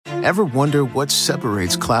Ever wonder what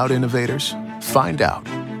separates cloud innovators? Find out.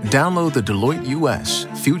 Download the Deloitte US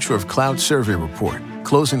Future of Cloud Survey Report,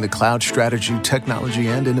 closing the cloud strategy, technology,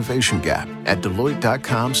 and innovation gap at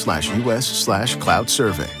Deloitte.com/US/cloud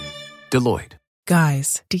survey. Deloitte.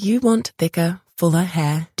 Guys, do you want thicker, fuller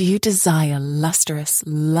hair? Do you desire lustrous,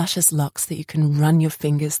 luscious locks that you can run your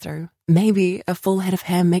fingers through? Maybe a full head of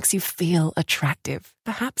hair makes you feel attractive.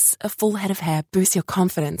 Perhaps a full head of hair boosts your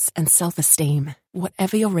confidence and self-esteem.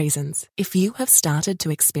 Whatever your reasons, if you have started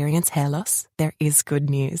to experience hair loss, there is good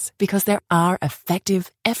news because there are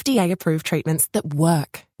effective, FDA-approved treatments that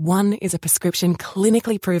work. One is a prescription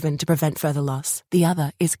clinically proven to prevent further loss. The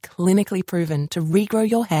other is clinically proven to regrow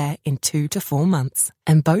your hair in 2 to 4 months.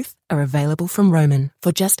 And both are available from Roman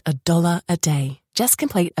for just $1 a day. Just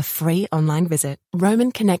complete a free online visit.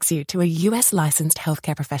 Roman connects you to a US licensed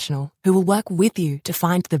healthcare professional who will work with you to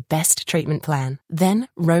find the best treatment plan. Then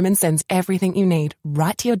Roman sends everything you need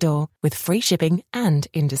right to your door with free shipping and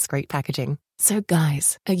in discreet packaging. So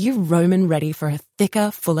guys, are you Roman ready for a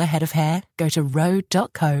thicker, fuller head of hair? Go to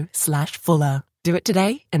ro.co/fuller. Do it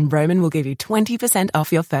today and Roman will give you 20%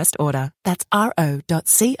 off your first order. That's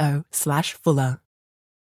ro.co/fuller.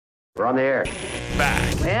 We're on the air.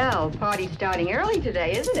 Back Well, party's starting early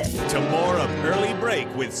today, isn't it? to more of Early Break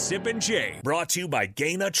with Sip and Jay, brought to you by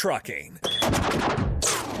Gaina Trucking.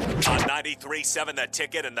 On 93.7 The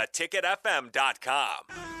Ticket and theticketfm.com.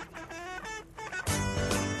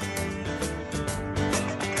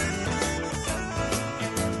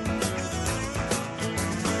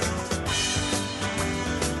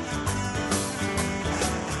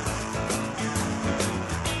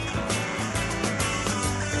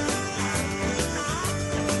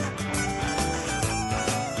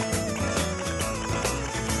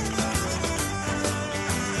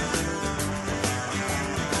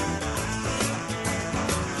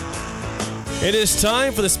 It is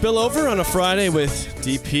time for the Spillover on a Friday with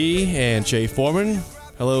DP and Jay Foreman.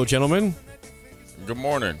 Hello, gentlemen. Good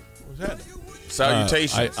morning. What's that?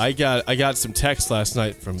 Salutations. I got some text last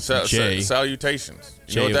night from Jay. Salutations.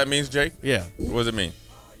 You Jay, know what that means, Jay? Yeah. What does it mean?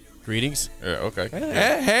 Greetings. Yeah, okay.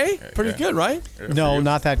 Hey, pretty good, right? No,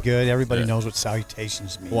 not that good. Everybody knows what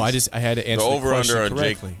salutations mean. Well, I had to The answer the question over-under on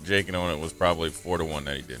correctly. Jake and on it was probably 4-1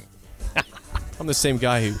 that he didn't. I'm the same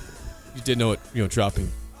guy who you didn't know what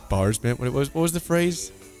dropping bars meant. What was the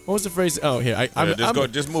phrase? What was the phrase? Oh, here.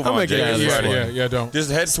 Just move I'm on, gonna get out of Jake. this Yeah, one. don't.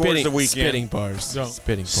 Just head towards the weekend. Spitting bars.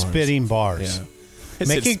 Spitting bars. Spitting bars. Yeah. I said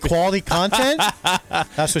Making quality content?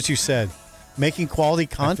 That's what you said. Making quality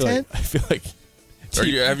content? I feel like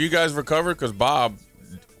Have you guys recovered? Because Bob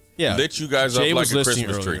lit you guys Jay up like was a listening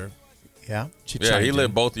Christmas earlier. tree. Yeah. Yeah, he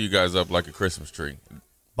lit both of you guys up like a Christmas tree.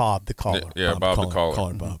 Bob, the caller. Yeah, Bob the caller.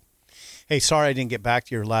 Caller Bob. Hey, sorry I didn't get back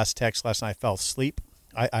to your last text last night. I fell asleep.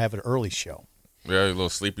 I have an early show. Yeah, you little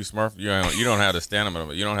sleepy Smurf. You don't have the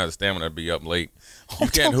stamina. You don't have the stamina to be up late. You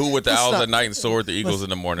can't hoot with the Owls at night and soar with the Eagles in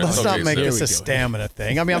the morning. Let's not make this a go. stamina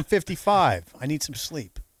thing. I mean, I'm 55. I need some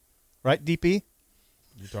sleep. Right, DP?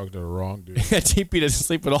 You talking to the wrong dude. TP doesn't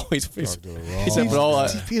sleep at all. He's up at all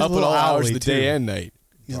hours of the day and night.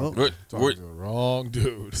 Talking to the wrong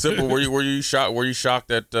dude. Simple. Were you shocked? Were you shocked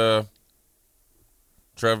that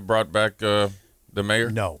Trev brought back the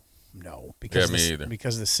mayor? No, because me either.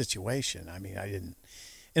 Because of the situation. I mean, I didn't,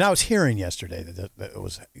 and I was hearing yesterday that it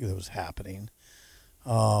was happening.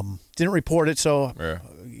 Didn't report it, so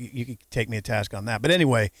you could take me to task on that. But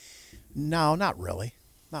anyway, no, not really.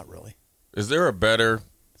 Is there a better?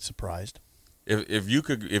 Surprised. If you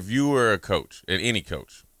were a coach, any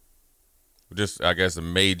coach, just I guess a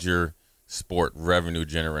major sport revenue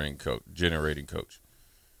generating coach.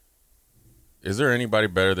 Is there anybody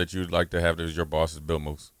better that you'd like to have as your boss as Bill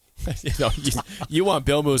Moose? You want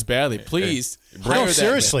Bill Moose badly. Please. No,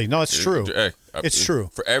 seriously. No, it's true. It's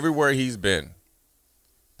true. For everywhere he's been,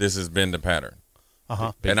 this has been the pattern.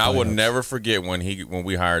 Uh-huh. And I will never forget when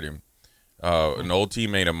we hired him. An old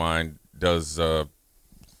teammate of mine does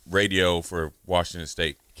radio for Washington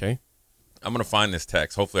State. Okay. I'm going to find this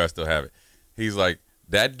text. Hopefully I still have it. He's like,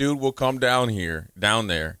 that dude will come down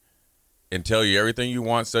there, and tell you everything you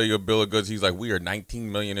want, sell you a bill of goods. He's like, we are $19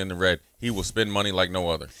 million in the red. He will spend money like no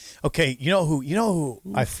other. Okay, you know who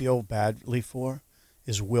I feel badly for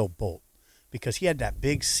is Will Bolt, because he had that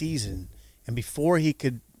big season, and before he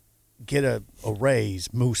could get a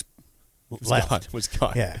raise, Moose left. Was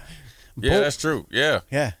gone. Yeah. Yeah, that's true. Yeah.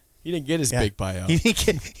 Yeah. He didn't get his big buyout. He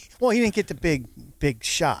didn't get the big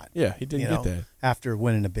shot. Yeah, he didn't get that after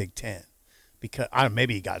winning the Big Ten. Because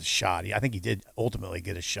maybe he got a shot. I think he did ultimately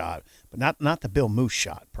get a shot, but not the Bill Moose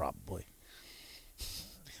shot, probably.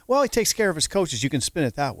 Well, he takes care of his coaches. You can spin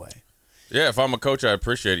it that way. Yeah, if I'm a coach, I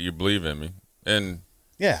appreciate it. You believe in me, and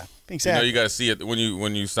Yeah, exactly. You got to see it when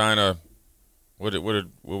you sign a what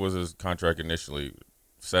was his contract initially?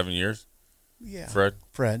 7 years. Yeah, Fred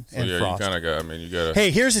so and Frost. You kind of got. I mean, you got to.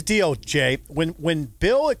 Hey, here's the deal, Jay. When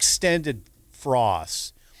Bill extended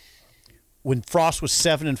Frost, when Frost was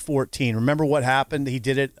 7-14, remember what happened? He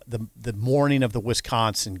did it the morning of the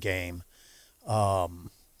Wisconsin game,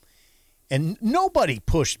 and nobody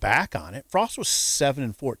pushed back on it. Frost was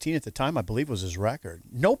 7-14 at the time, I believe, was his record.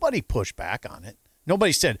 Nobody pushed back on it.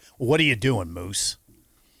 Nobody said, well, "What are you doing, Moose?"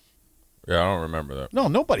 Yeah, I don't remember that. No,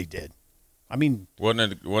 nobody did. I mean,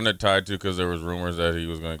 wasn't it tied to because there was rumors that he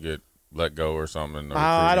was going to get let go or something? Or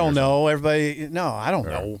I don't know. Everybody, no, I don't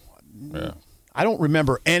know. Yeah. I don't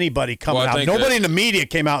remember anybody coming out. Nobody in the media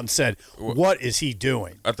came out and said, "What is he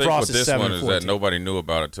doing?" I think Frost what this one is 7-14. that nobody knew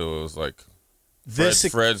about it till it was like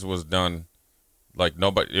Fred's was done. Like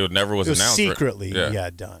nobody, it never was announced. Secretly,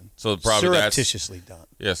 done. So probably surreptitiously done.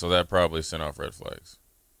 Yeah, so that probably sent off red flags.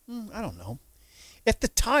 I don't know. At the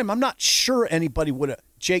time, I'm not sure anybody would have.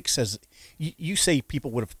 Jake says, you say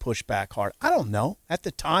people would have pushed back hard. I don't know. At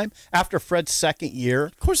the time, after Fred's second year.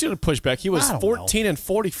 Of course he would have pushed back. He was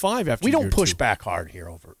 14-45 after we don't push two. back hard here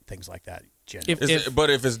over things like that. But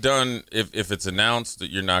if it's done, if it's announced,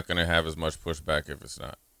 that you're not going to have as much pushback if it's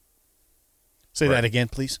not. Say that again,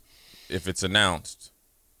 please. If it's announced,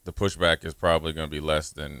 the pushback is probably going to be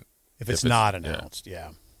less than if it's not announced. Yeah.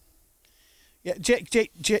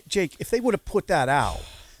 Jake, if they would have put that out,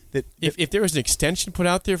 if there was an extension put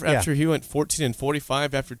out there after he went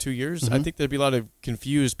 14-45 after 2 years, I think there'd be a lot of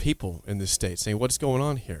confused people in this state saying, "What's going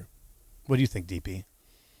on here?" What do you think, DP?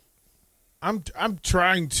 I'm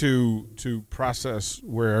trying to process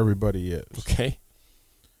where everybody is. Okay.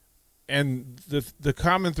 And the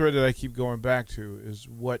common thread that I keep going back to is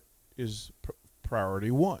what is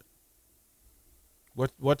priority one.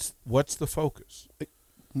 What's the focus?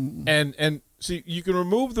 And see, you can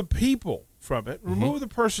remove the people from it, remove the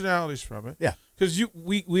personalities from it. Yeah. Because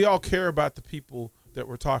we all care about the people that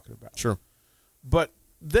we're talking about. Sure. But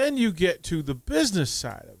then you get to the business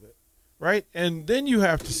side of it, right? And then you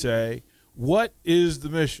have to say, what is the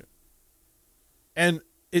mission? And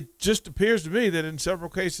it just appears to me that in several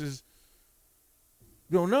cases,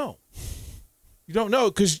 you don't know. You don't know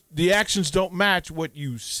because the actions don't match what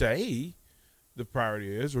you say the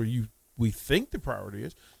priority is or we think the priority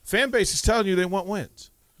is. Fan base is telling you they want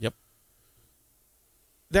wins. Yep.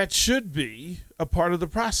 That should be a part of the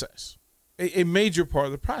process, a major part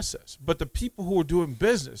of the process. But the people who are doing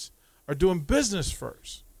business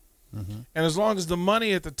first. Mm-hmm. And as long as the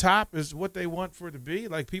money at the top is what they want for it to be,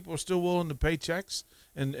 like people are still willing to pay checks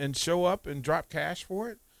and show up and drop cash for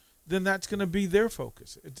it, then that's going to be their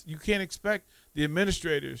focus. You can't expect the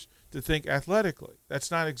administrators to think athletically.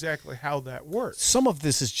 That's not exactly how that works. Some of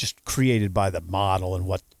this is just created by the model and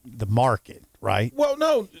what the market, right? Well,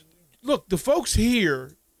 no. Look, the folks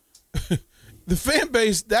here, the fan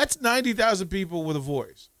base, that's 90,000 people with a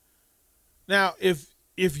voice. Now, if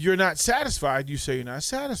you're not satisfied, you say you're not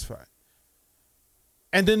satisfied.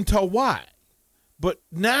 And then tell why. But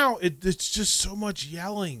now it's just so much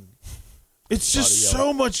yelling. It's just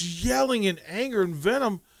so much yelling and anger and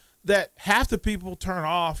venom that half the people turn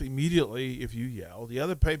off immediately if you yell. The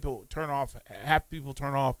other people turn off. Half people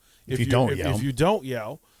turn off if you don't yell. If you don't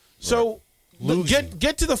yell. So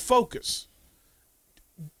get to the focus.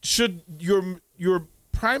 Should your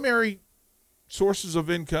primary sources of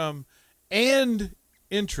income and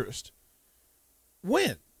interest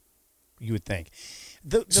win? You would think.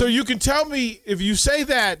 So you can tell me if you say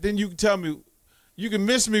that, then you can tell me. You can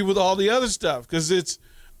miss me with all the other stuff because it's,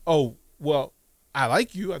 oh, well, I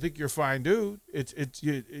like you. I think you're a fine dude.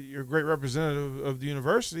 You're a great representative of the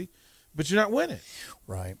university, but you're not winning.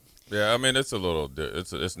 Right. Yeah, I mean it's a little.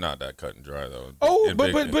 It's not that cut and dry though. Oh,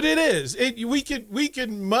 but it is. We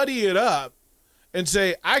can muddy it up and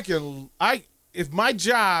say if my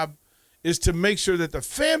job is to make sure that the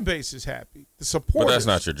fan base is happy, the supporters. But that's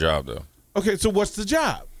not your job though. Okay, so what's the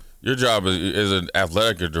job? Your job is an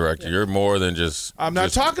athletic director. Yeah. You're more than just. I'm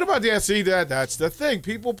not talking about the SC. That's the thing.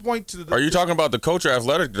 People point to the. Are you talking about the coach or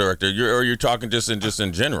athletic director? Or are you talking just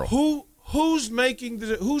in general? Who's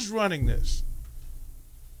who's running this?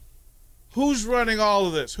 Who's running all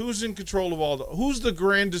of this? Who's in control of all the? Who's the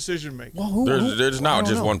grand decision maker? Well, there's not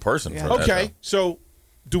just one person. Yeah. For that, okay, so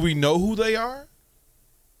do we know who they are?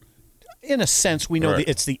 In a sense, we know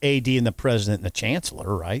it's the AD and the president and the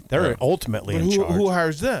chancellor, right? They're ultimately in charge. Who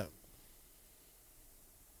hires them?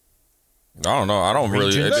 I don't know. I don't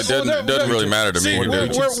really. It doesn't really matter to me.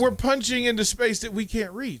 We're punching into space that we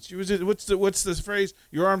can't reach. What's the phrase?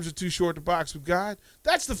 Your arms are too short to box with God.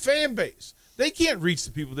 That's the fan base. They can't reach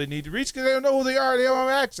the people they need to reach because they don't know who they are. They don't have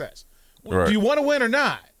access. Right. Do you want to win or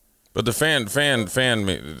not? But the fan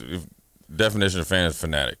definition of fan is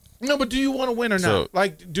fanatic. No, but do you want to win or So- not?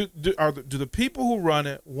 Like, do the people who run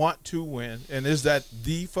it want to win, and is that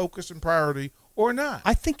the focus and priority or not?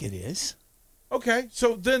 I think it is. Okay,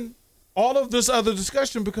 so then all of this other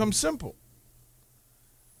discussion becomes simple.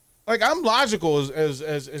 Like, I'm logical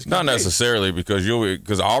as Not necessarily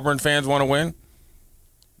because Auburn fans want to win.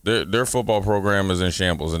 Their football program is in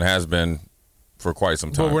shambles and has been for quite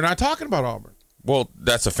some time. But we're not talking about Auburn. Well,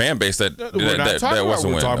 that's a fan base that We're not talking about. wants to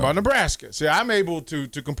We're win. talking though. about Nebraska. See, I'm able to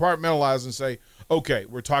compartmentalize and say, okay,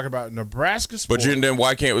 we're talking about Nebraska sports. But then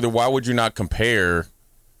why would you not compare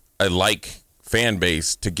a fan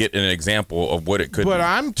base to get an example of what it could But be?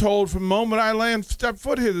 I'm told from the moment I step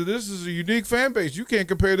foot here that this is a unique fan base. You can't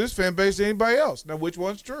compare this fan base to anybody else. Now, which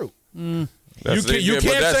one's true? You can't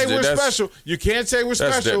say we're special. You can't say we're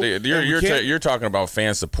special. You're talking about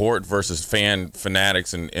fan support versus fan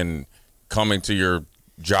fanatics and coming to your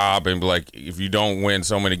job and be like, if you don't win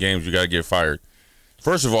so many games, you got to get fired.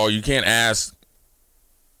 First of all, you can't ask.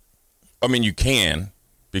 I mean, you can,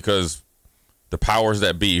 because the powers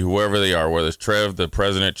that be, whoever they are, whether it's Trev, the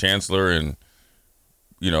president, chancellor, and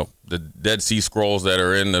the Dead Sea Scrolls that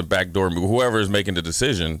are in the back door, whoever is making the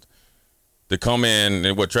decision to come in.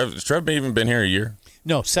 And has Trev even been here a year?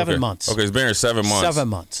 No, 7 months. Okay, he's been here 7 months. 7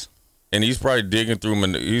 months. And he's probably digging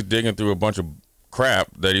through a bunch of crap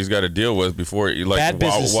that he's got to deal with before Bad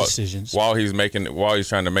business decisions while he's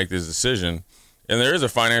trying to make this decision. And there is a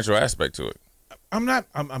financial aspect to it. I'm not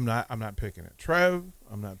picking it. Trev,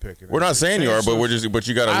 I'm not picking it. We're not saying you are, but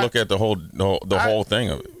you got to look at the whole thing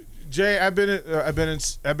of it. Jay, I've been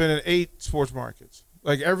in 8 sports markets.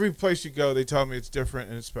 Like, every place you go, they tell me it's different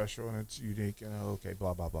and it's special and it's unique and okay,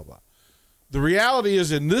 blah blah blah blah. The reality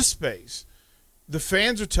is, in this space, the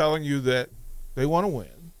fans are telling you that they want to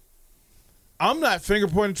win. I'm not finger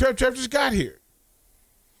pointing Trev. Trev just got here.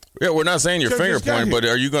 Yeah, we're not saying you're Trev finger just got pointing, here. but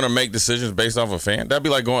are you going to make decisions based off a fan? That'd be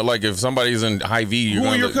like if somebody's in Hy-Vee. Who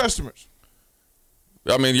are your customers?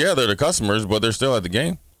 I mean, yeah, they're the customers, but they're still at the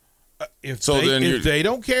game. If they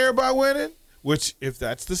don't care about winning, which if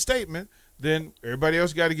that's the statement, then everybody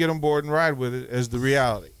else got to get on board and ride with it as the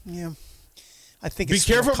reality. Yeah. I think Be it's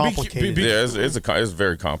careful, more complicated. It's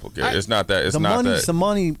very complicated. It's not that. It's the not money's that. the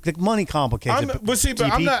money. The money complicates it.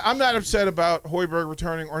 I'm not upset about Hoiberg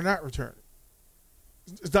returning or not returning.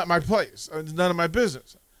 It's not my place. It's none of my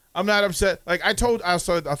business. I'm not upset. Like I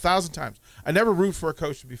said 1,000 times, I never root for a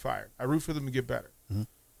coach to be fired. I root for them to get better. Mm-hmm.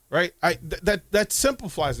 Right? That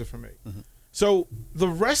simplifies it for me. Mm-hmm. So the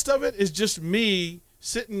rest of it is just me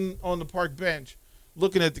sitting on the park bench,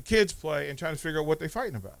 looking at the kids play and trying to figure out what they're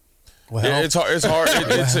fighting about. Well, yeah, it's hard.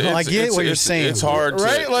 I get what you're saying. It's hard,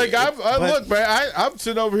 right? Like look, man. I'm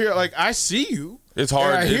sitting over here, like I see you. It's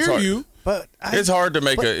hard. I hear you. But it's hard to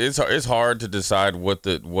make it's hard to decide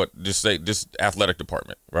just athletic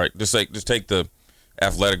department, right? Just take the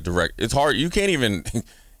athletic direct. It's hard. You can't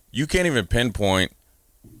even pinpoint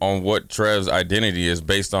on what Trev's identity is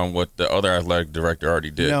based on what the other athletic director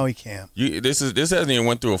already did. No, he can't. This hasn't even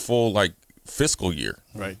went through a full fiscal year,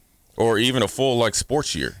 right? Or even a full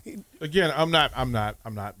sports year. Again, I'm not mad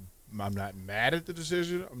at the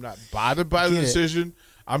decision. I'm not bothered by the decision.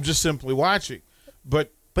 I'm just simply watching.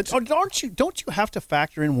 But don't you have to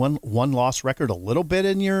factor in one loss record a little bit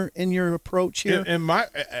in your approach here?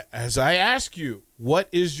 As I ask you, what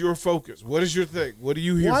is your focus? What is your thing? What are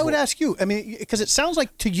you here for? Well, I would ask you. I mean, because it sounds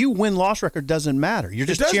like to you, win-loss record doesn't matter. You're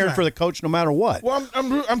just cheering for the coach no matter what. Well,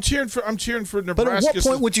 I'm cheering for Nebraska. But at what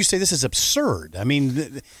point would you say this is absurd? I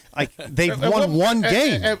mean, they've won one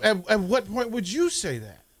game. At what point would you say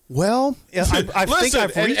that? Well, I think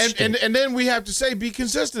I've reached it. And then we have to say be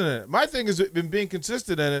consistent in it. My thing is in being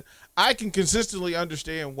consistent in it, I can consistently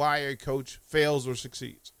understand why a coach fails or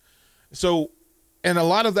succeeds. So, and a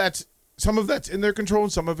lot of some of that's in their control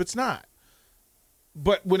and some of it's not.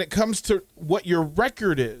 But when it comes to what your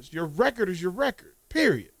record is your record,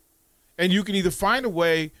 period. And you can either find a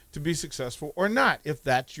way to be successful or not if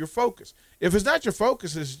that's your focus. If it's not your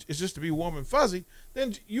focus, it's just to be warm and fuzzy,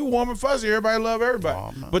 then you warm and fuzzy, everybody love everybody.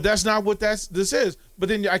 Oh, no. But that's not what this is. But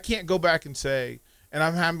then I can't go back and say, and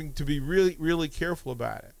I'm having to be really, really careful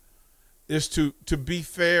about it, is to be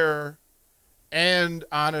fair and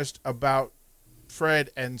honest about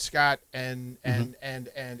Fred and Scott and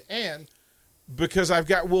because I've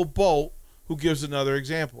got Will Bolt who gives another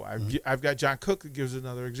example. I've got John Cook who gives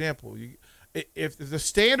another example. If the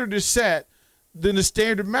standard is set, then the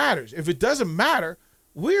standard matters. If it doesn't matter,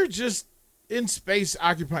 we're just in space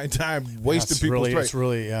occupying time, wasting people's time.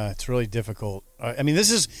 It's really difficult. I mean,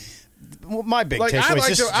 this is my big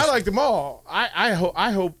takeaway I like them all. I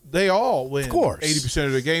hope they all win. Of course, 80%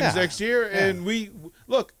 of the games next year, and we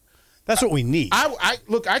look. That's what we need.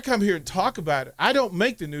 I come here and talk about it. I don't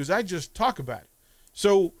make the news. I just talk about it.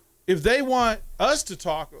 So if they want us to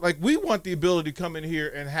talk, like we want the ability to come in here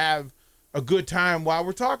and have a good time while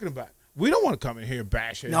we're talking about it. We don't want to come in here and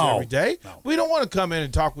bash heads every day. No. We don't want to come in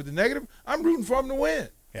and talk with the negative. I'm rooting for them to win.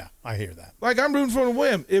 Yeah, I hear that. Like, I'm rooting for them to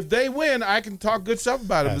win. If they win, I can talk good stuff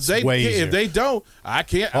about them. If they don't, I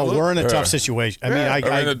can't. Oh, we're in a tough situation. I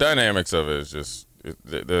mean, the dynamics of it is just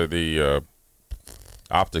the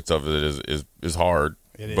optics of it is hard.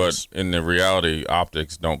 But in the reality,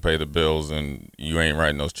 optics don't pay the bills, and you ain't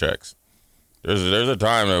writing those checks. There's a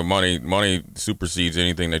time that money supersedes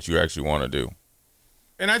anything that you actually want to do.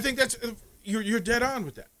 And I think that's you're dead on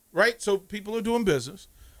with that, right? So people are doing business.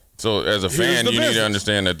 So as a fan, you need to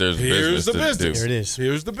understand that there's business to do. Here it is.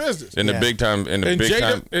 Here's the business. In the big time. And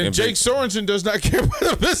Jake Sorensen does not care about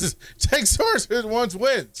the business. Jake Sorensen wants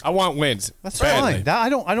wins. I want wins. That's fine. I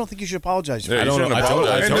don't think you should apologize for that. I don't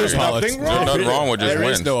apologize. There's nothing wrong. There's nothing wrong with just wins. wins.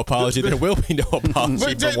 There is no apology. There will be no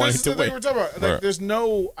apology for wanting to win. We're talking about. Like, there's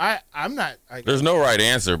no. I'm not. There's no right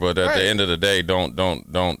answer, but at the end of the day, don't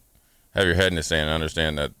have your head in the sand and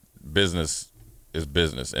understand that business is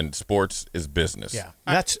business and sports is business. Yeah,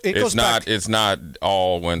 it's not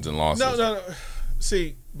all wins and losses. No.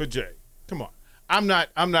 See, but Jay, come on. I'm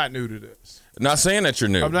not new to this. Not saying that you're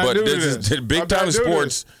new, but big time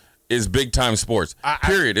sports is big time sports.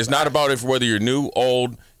 Period. It's not about whether you're new,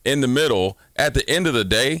 old, in the middle. At the end of the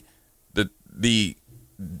day, the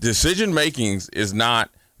decision makings is not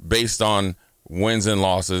based on wins and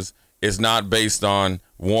losses. It's not based on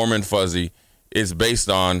warm and fuzzy. It's based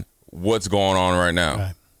on what's going on right now.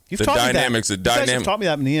 Right. You've the dynamics. You guys have taught me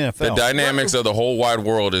that in the NFL. The dynamics of the whole wide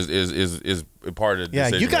world is a part of the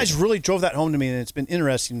decision. You guys really drove that home to me, and it's been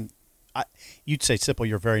interesting. You'd say, Sipple,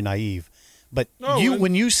 you're very naive, but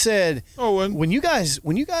when you guys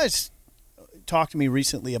talked to me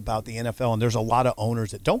recently about the NFL, and there's a lot of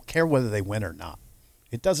owners that don't care whether they win or not.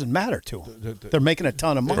 It doesn't matter to them. They're making a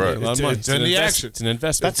ton of money. Right. It's in the action. It's an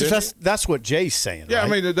investment. That's what Jay's saying. Yeah, right?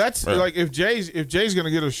 I mean that's like if Jay's going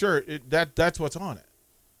to get a shirt, that's what's on it.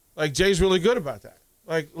 Like Jay's really good about that.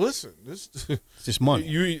 Like, listen, it's just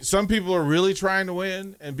money. Some people are really trying to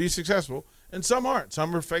win and be successful, and some aren't.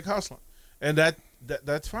 Some are fake hustling, and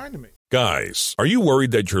that's fine to me. Guys, are you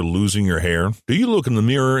worried that you're losing your hair? Do you look in the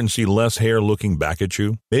mirror and see less hair looking back at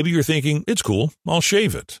you? Maybe you're thinking, it's cool, I'll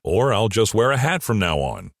shave it. Or I'll just wear a hat from now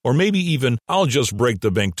on. Or maybe even, I'll just break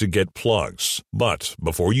the bank to get plugs. But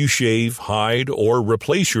before you shave, hide, or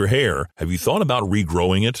replace your hair, have you thought about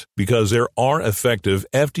regrowing it? Because there are effective,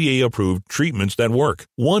 FDA-approved treatments that work.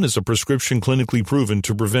 One is a prescription clinically proven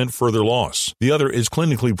to prevent further loss. The other is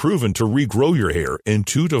clinically proven to regrow your hair in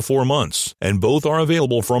 2 to 4 months. And both are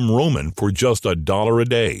available from Roman for just $1 a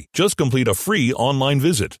day. Just complete a free online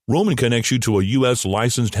visit. Roman connects you to a U.S.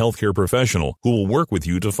 licensed healthcare professional who will work with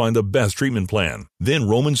you to find the best treatment plan. Then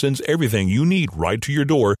Roman sends everything you need right to your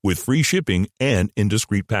door with free shipping and in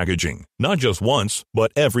discreet packaging. Not just once,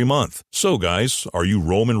 but every month. So guys, are you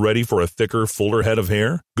Roman ready for a thicker, fuller head of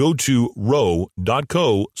hair? Go to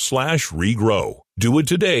ro.co/regrow. Do it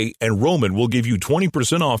today, and Roman will give you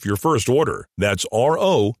 20% off your first order. That's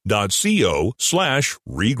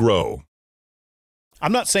ro.co/regrow.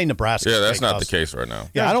 I'm not saying Nebraska's that's fake not hustling. the case right now.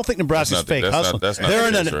 Yeah, I don't think Nebraska's fake hustling. They're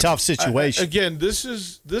in a tough situation. Again, this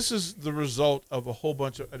is the result of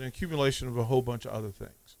an accumulation of a whole bunch of other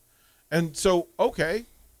things. And so, okay,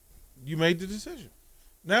 you made the decision.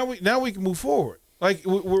 Now we can move forward. Like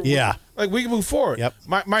we can move forward. Yep.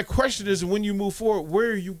 My question is, when you move forward,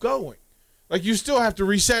 where are you going? Like, you still have to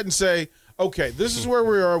reset and say, okay, this is where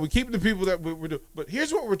we are. We keep the people that we're doing, but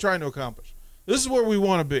here's what we're trying to accomplish. This is where we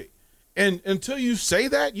want to be. And until you say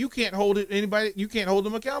that, you can't hold you can't hold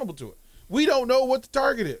them accountable to it. We don't know what the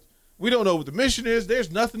target is. We don't know what the mission is.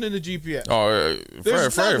 There's nothing in the GPS. Oh,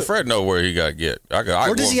 Fred know where he got to get.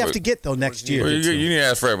 Where does he have to get, though, next year? You need to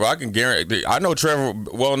ask Fred, but I can guarantee. I know Trevor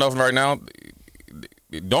well enough right now.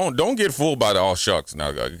 Don't get fooled by the all shucks now,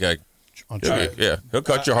 okay? He'll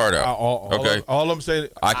cut your heart out. All I'm saying,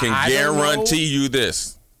 I can guarantee you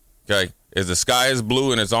this, okay? Is the sky is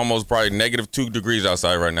blue and it's almost probably -2 degrees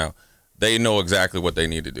outside right now. They know exactly what they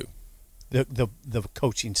need to do. The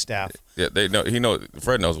coaching staff. Yeah, they know.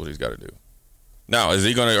 Fred knows what he's got to do. Now, is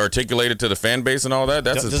he going to articulate it to the fan base and all that?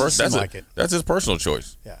 That's his that's his personal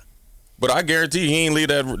choice. Yeah. But I guarantee he ain't leave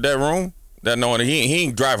that room. That knowing he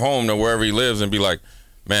ain't drive home to wherever he lives and be like,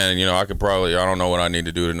 man, I could probably, I don't know what I need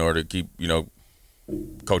to do in order to keep,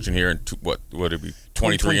 coaching here in what would it be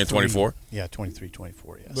 23 and 24? Yeah, 23,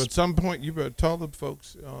 24. Yes. But at some point, you better tell the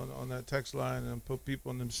folks on that text line and put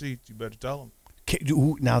people in them seats. You better tell them.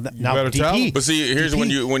 Now better tell DP. them. But see, here's when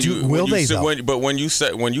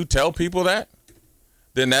you tell people that,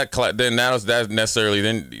 then that's necessarily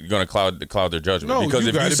then you're going to cloud their judgment. No, because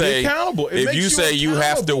you gotta be accountable. If you say you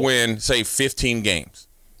have to win, say 15 games,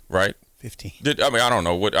 right? 15. I mean, I don't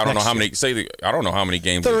know how many. I don't know how many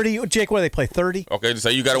games. 30. Jake, what do they play? 30. Okay,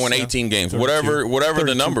 say you got to win 18 games, 32, whatever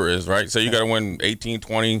the number is, right? So you got to win 18,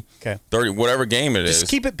 20, 30, whatever game it is.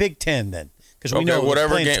 Just keep it Big Ten then, because we know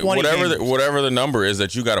whatever game, whatever the number is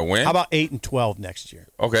that you got to win. How about 8 and 12 next year?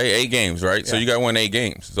 Okay, 8 games, right? Yeah. So you got to win 8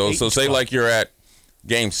 games. So say 12. Like you're at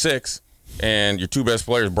game 6 and your 2 best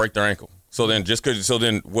players break their ankle. So then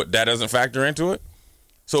what that doesn't factor into it.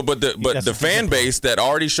 So, but the fan base that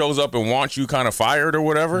already shows up and wants you kind of fired or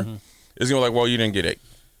whatever is going to be like, well, you didn't get 8.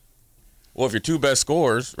 Well, if your 2 best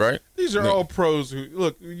scorers, right? These are all pros who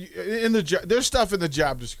look in the there's stuff in the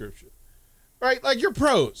job description, right? Like you're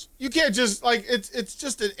pros. You can't just like it's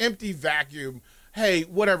just an empty vacuum. Hey,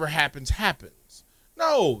 whatever happens, happens.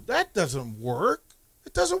 No, that doesn't work.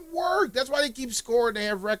 It doesn't work. That's why they keep scoring. They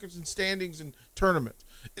have records and standings and tournaments.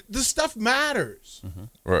 This stuff matters.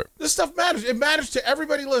 Right. This stuff matters. It matters to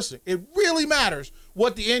everybody listening. It really matters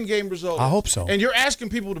what the end game result is. I hope so. And you're asking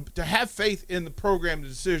people to have faith in the program, the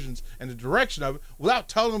decisions, and the direction of it without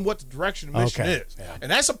telling them what the direction of the mission is. Yeah.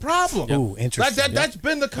 And that's a problem. Ooh, interesting. That's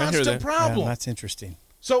been the constant problem. Yeah, that's interesting.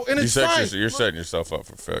 So, and it's fine. You're setting yourself up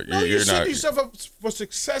for failure. No, you're setting yourself up for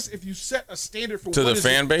success if you set a standard for to the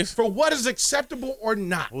fan base for what is acceptable or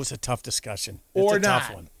not. Well, it's a tough discussion. Or it's a not.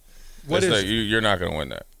 tough one. What is you're not going to win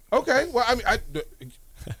that. Okay. Well, I mean,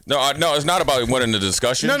 no, it's not about winning the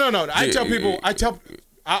discussion. No. I tell people.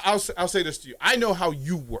 I'll say this to you. I know how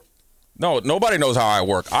you work. No, nobody knows how I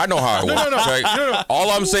work. I know how I work. No. All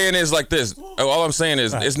I'm saying is like this. All I'm saying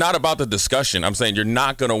is it's not about the discussion. I'm saying you're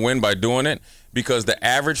not going to win by doing it because the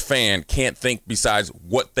average fan can't think besides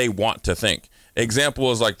what they want to think.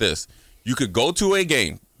 Example is like this. You could go to a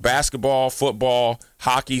game, basketball, football,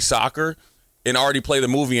 hockey, soccer, and already play the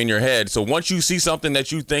movie in your head. So once you see something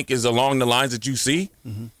that you think is along the lines that you see,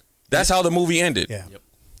 that's how the movie ended. Yeah. Yep.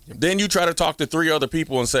 Then you try to talk to 3 other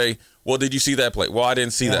people and say, well, did you see that play? Well, I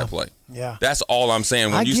didn't see that play. Yeah. That's all I'm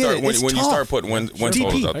saying. When you start putting win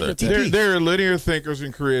totals out there. There are linear thinkers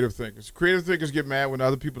and creative thinkers. Creative thinkers get mad when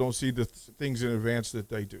other people don't see the things in advance that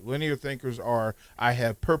they do. Linear thinkers are, I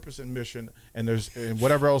have purpose and mission, and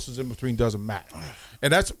whatever else is in between doesn't matter.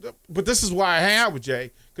 But this is why I hang out with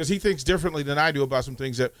Jay, because he thinks differently than I do about some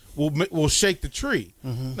things that will shake the tree.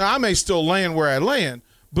 Now, I may still land where I land,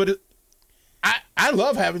 but I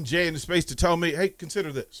love having Jay in the space to tell me, hey,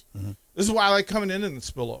 consider this. This is why I like coming in the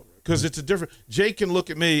spillover, because it's a different – Jay can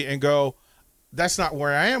look at me and go, that's not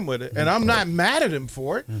where I am with it, and I'm not mad at him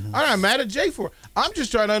for it. I'm not mad at Jay for it. I'm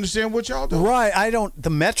just trying to understand what y'all doing. Right.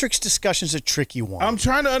 The metrics discussion is a tricky one. I'm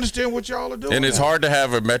trying to understand what y'all are doing. And it's hard to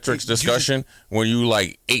have a metrics discussion when you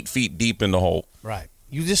like 8 feet deep in the hole. Right.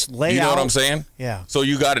 You just lay out. You know what I'm saying? Yeah. So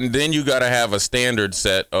you got to have a standard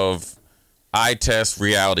set of eye test,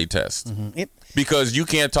 reality test. Because you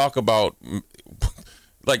can't talk about,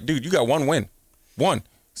 like, dude, you got 1 win. 1.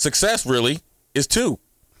 Success really is 2.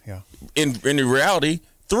 Yeah. In the reality,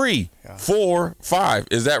 3, 4, 5.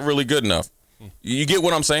 Is that really good enough? You get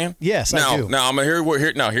what I'm saying? Yes, I do. Now I'm gonna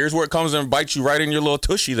here's where it comes and bites you right in your little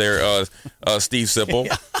tushy there, Steve Sipple,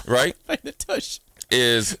 right? The tush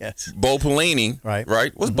is Bo Pelini,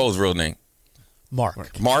 right? What's Bo's real name? Mark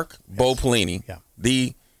Bo Pelini,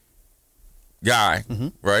 the guy,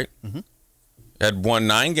 right? Had won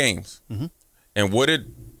 9 games. And what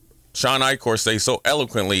did Sean Eichhorst say so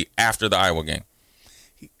eloquently after the Iowa game?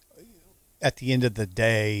 At the end of the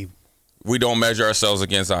day, we don't measure ourselves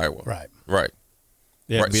against Iowa. Right.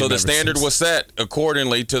 Yeah, right. So the standard was set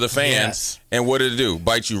accordingly to the fans, and what did it do?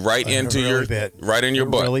 Bite you right into your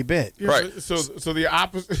butt. Really bit. Yeah, right. So the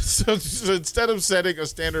opposite. So instead of setting a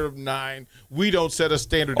standard of 9, we don't set a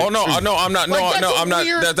standard. Oh of no, 2. I'm not. I'm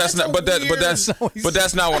not. That's not. But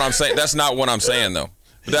that's not what I'm saying. That's not what I'm saying though.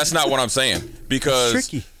 But that's not what I'm saying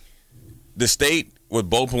because the state with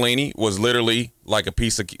Bo Pelini was literally like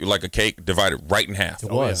a cake divided right in half.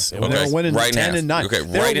 It was. Okay. They were winning right 10 and 9. Okay,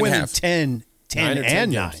 they right were in winning half. 10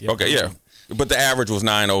 and 9. Okay, yeah. But the average was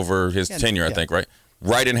 9 over his tenure, I think, right?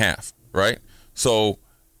 Right in half, right? So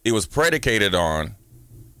it was predicated on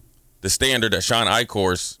the standard that Sean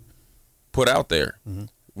Eichhorst put out there,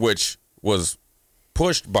 which was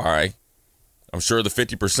pushed by, I'm sure, the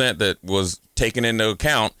 50% that was taken into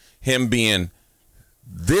account, him being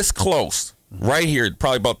this close, right here,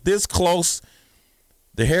 probably about this close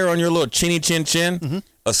the hair on your little chinny chin,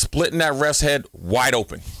 a split in that ref's head wide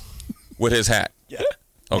open with his hat. Yeah.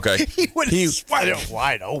 Okay. He's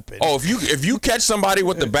wide open. Oh, if you catch somebody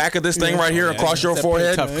with the back of this thing right here across your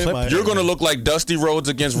forehead, you're going to look like Dusty Rhodes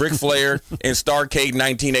against Ric Flair in Starrcade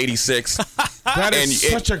 1986. That is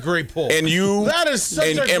such a great pull. That is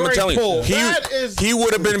such a great pull. He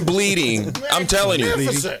would have been bleeding. I'm telling you.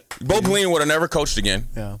 Bo Pelini would have never coached again.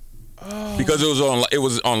 Yeah. Because it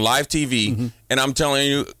was on live TV, and I'm telling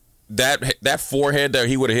you, that forehead that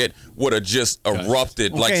he would have hit would have just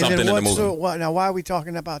erupted like something in the movie. Now, why are we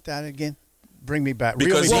talking about that again? Bring me back.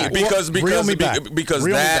 Because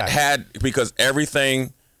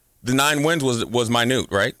everything, the 9 wins was minute,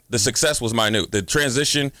 right? The success was minute. The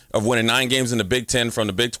transition of winning 9 games in the Big Ten from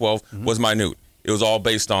the Big 12 was minute. It was all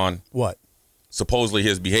based on what? Supposedly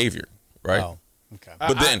his behavior, right? Oh, okay.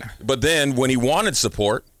 But then when he wanted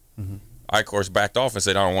support, I of course backed off and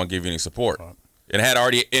said I don't want to give you any support. It had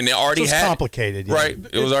complicated, yeah. Right?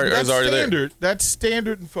 It was already there. That's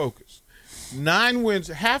standard and focus. 9 wins,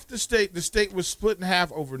 half the state was split in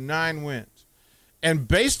half over 9 wins, and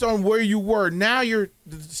based on where you were, now the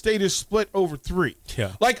state is split over 3.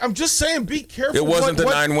 Yeah. Like I'm just saying, be careful. It wasn't the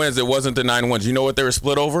 9 wins. It wasn't the 9 wins. You know what they were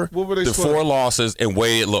split over? What were they the split 4 over? losses and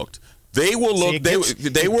way it looked. They will look.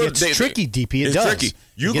 It's tricky, DP. It's tricky.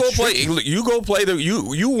 You go play.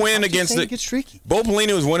 You win against the. It gets tricky. Bo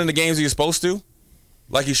Pelini was winning the games he was supposed to,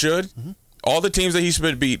 like he should. All the teams that he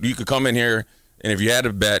should beat, you could come in here and if you had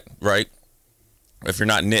a bet, right? If you're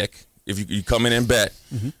not Nick, if you come in and bet,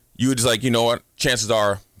 you would just like, you know what? Chances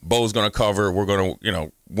are Bo's going to cover. We're going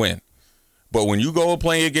to win. But when you go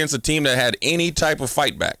playing against a team that had any type of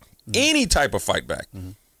fight back,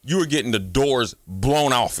 you were getting the doors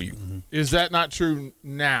blown off of you. Is that not true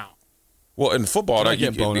now? Well, in football, they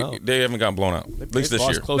haven't gotten blown out. At least this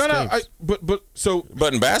year.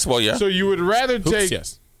 But in basketball, yeah. So you would rather take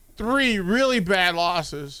 3 really bad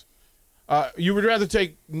losses. You would rather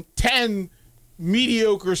take 10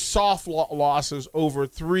 mediocre soft losses over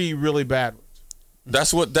 3 really bad ones.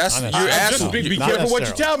 You're asking. Be careful what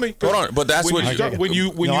you tell me. Hold on, but that's when you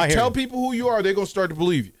tell people who you are, they're gonna start to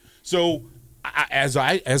believe you. So, as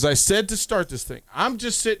I said to start this thing, I'm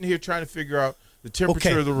just sitting here trying to figure out the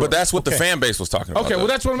temperature of the room. But that's what the fan base was talking about. Okay, well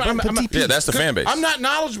that's what I'm yeah, that's the fan base. I'm not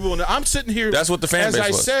knowledgeable enough. I'm sitting here. That's what the fan base was.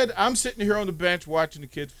 As I said, I'm sitting here on the bench watching the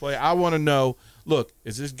kids play. I want to know. Look,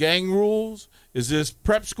 is this gang rules? Is this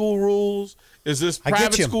prep school rules? Is this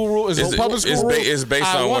private school rules? Is this public school rules? It's based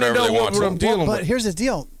on whatever they want. What I'm dealing with. But here's the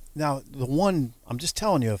deal. Now, I'm just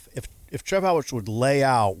telling you, if Trev Alberts would lay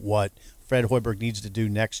out what Fred Hoiberg needs to do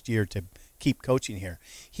next year to keep coaching here,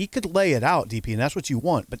 he could lay it out, DP, and that's what you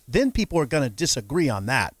want. But then people are going to disagree on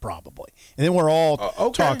that probably, and then we're all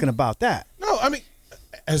talking about that. No, I mean,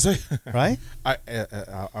 right?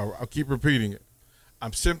 I'll keep repeating it.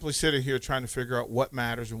 I'm simply sitting here trying to figure out what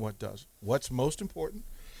matters and what doesn't. What's most important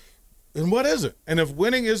and what isn't. And if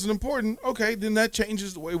winning isn't important, okay, then that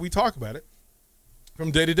changes the way we talk about it from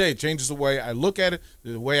day to day. It changes the way I look at it,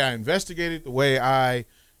 the way I investigate it, the way I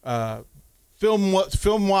film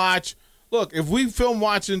watch. Look, if we film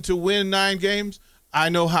watching to win 9 games, I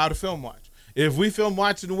know how to film watch. If we film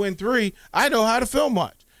watching to win 3, I know how to film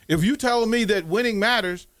watch. If you telling me that winning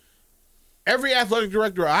matters, every athletic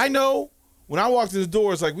director I know, when I walk through the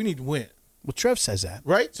door, it's like, we need to win. Well, Trev says that.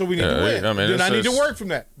 Right? So we need to win. Then I need to work from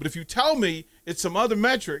that. But if you tell me it's some other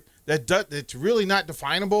metric that's really not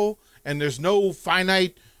definable and there's no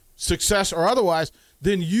finite success or otherwise,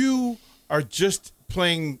 then you are just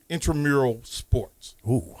playing intramural sports.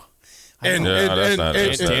 Ooh. And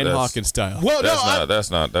Dan Hawkins style. Well,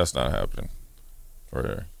 that's not happening.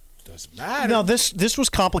 Doesn't matter. No, this was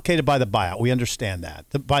complicated by the buyout. We understand that.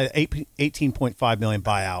 By the $18.5 million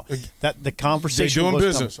buyout. That the conversation. They're doing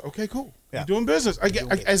business. Okay, cool. Yeah. You're doing business.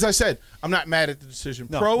 As I said, I'm not mad at the decision.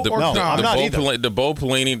 No. Pro or con. I'm not either. The Bo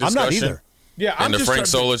Pelini discussion. I'm not either. Yeah, and the Frank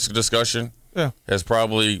Solich discussion has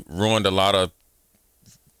probably ruined a lot of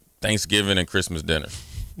Thanksgiving and Christmas dinners.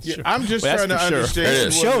 Yeah, I'm just trying to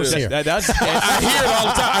understand. Shows here. I hear it all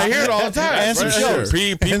the time. I hear it all the time. And some shows.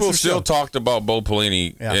 People still talked about Bo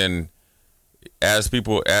Pelini, and as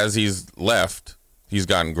he's left, he's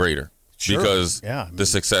gotten greater because the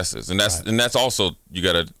successes, and that's also you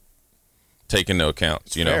got to take into account.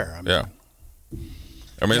 It's fair.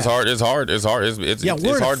 I mean, it's hard. It's hard hard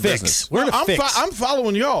business. We're in a fix. I'm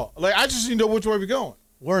following y'all. Like I just need to know which way we're going.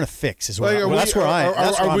 We're in a fix. That's Like,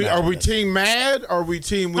 where are we team mad? Are we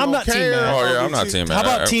team? I'm not team mad. Oh yeah, I'm not team mad. How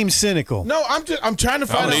about team cynical? No, I'm trying to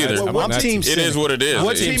find out. I'm team cynical. It is what it is.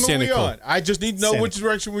 What team team are we cynical. on? I just need to know which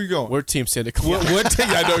direction we're going. We're team cynical. What team?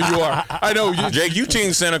 I know you are. I know you. Jake, you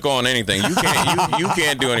team cynical on anything. You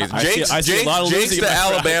can't do anything. I see a lot of Jake's losing, the my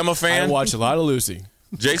friend. Alabama fan. I watch a lot of losing.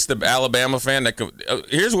 Jake's the Alabama fan.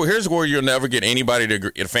 Here's where you'll never get anybody to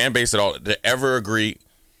agree, a fan base at all, to ever agree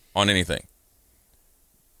on anything.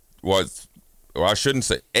 I shouldn't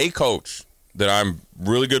say a coach that I'm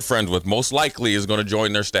really good friends with. Most likely is going to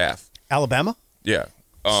join their staff. Alabama. Yeah.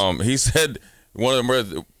 He said one of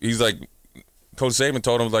them. He's like, Coach Saban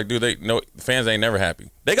told him, like, dude, the fans ain't never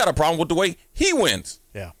happy. They got a problem with the way he wins.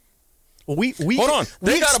 Yeah. Well, we hold on.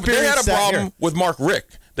 They had a problem with Mark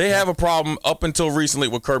Richt. They have a problem up until recently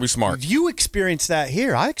with Kirby Smart. You experienced that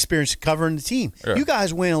here. I experienced covering the team. Yeah. You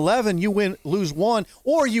guys win 11, you lose 1,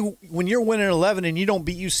 or when you're winning 11 and you don't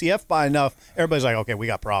beat UCF by enough, everybody's like, okay, we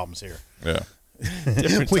got problems here. Yeah.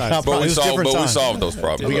 Different times. But we solved those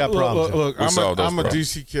problems. We got problems. Look, I'm a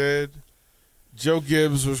DC kid. Joe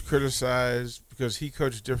Gibbs was criticized because he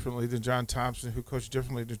coached differently than John Thompson, who coached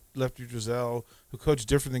differently than Lefty Driesell, who coached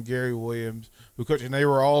different than Gary Williams, and they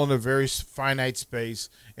were all in a very finite space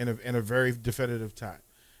in a very definitive time.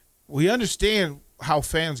 We understand how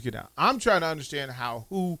fans get out. I'm trying to understand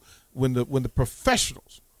when the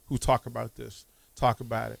professionals who talk about this talk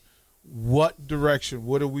about it, what direction,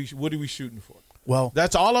 what are we shooting for? Well,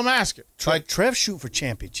 that's all I'm asking. Trev shoot for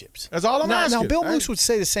championships. That's all I'm asking. Now, Bill Moose would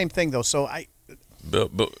say the same thing though. So there's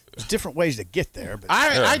different ways to get there. But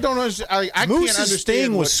I don't understand. I can't understand. Moose's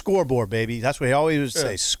thing was scoreboard, baby. That's what he always would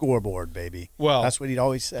say. Scoreboard, baby. Well, that's what he'd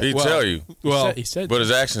always say. He'd tell you. Well, he said but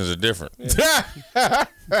his actions are different. Yeah.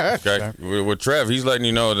 Okay. With Trev, he's letting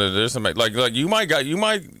you know that there's somebody like you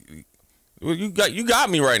got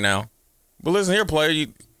me right now. But listen here, player.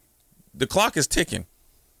 The clock is ticking.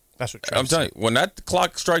 That's what Trev I'm telling you. When that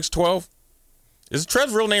clock strikes 12, is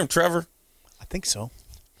Trev's real name Trevor? I think so.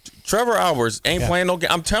 Trevor Albers ain't playing no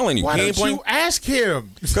game. I'm telling you. Why he ain't don't you ask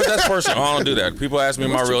him? Because that's personal. I don't do that. People ask me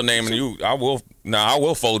my real name, and I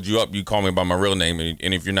will fold you up. You call me by my real name,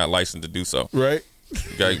 and if you're not licensed to do so. Right.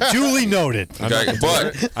 Okay. Duly noted. Okay.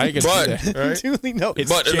 Duly noted.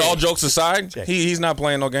 But in all jokes aside, he's not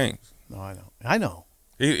playing no games. No, I know.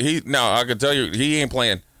 Now I can tell you, he ain't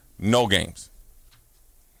playing no games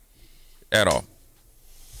at all.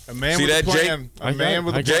 A man with a plan. A man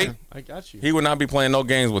with a plan. I got you. He would not be playing no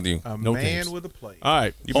games with you. A man with a plan. All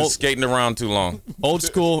right. You've been skating around too long. Old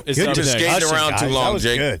school is You've up been next. skating around too long, that was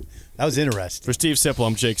Jake. Good. That was interesting. For Steve Sipple,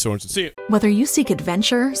 I'm Jake Sorensen. See you. Whether you seek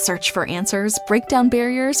adventure, search for answers, break down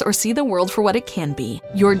barriers, or see the world for what it can be,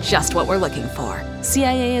 you're just what we're looking for.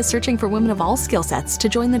 CIA is searching for women of all skill sets to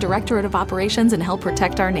join the Directorate of Operations and help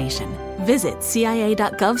protect our nation. Visit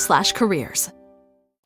cia.gov/careers.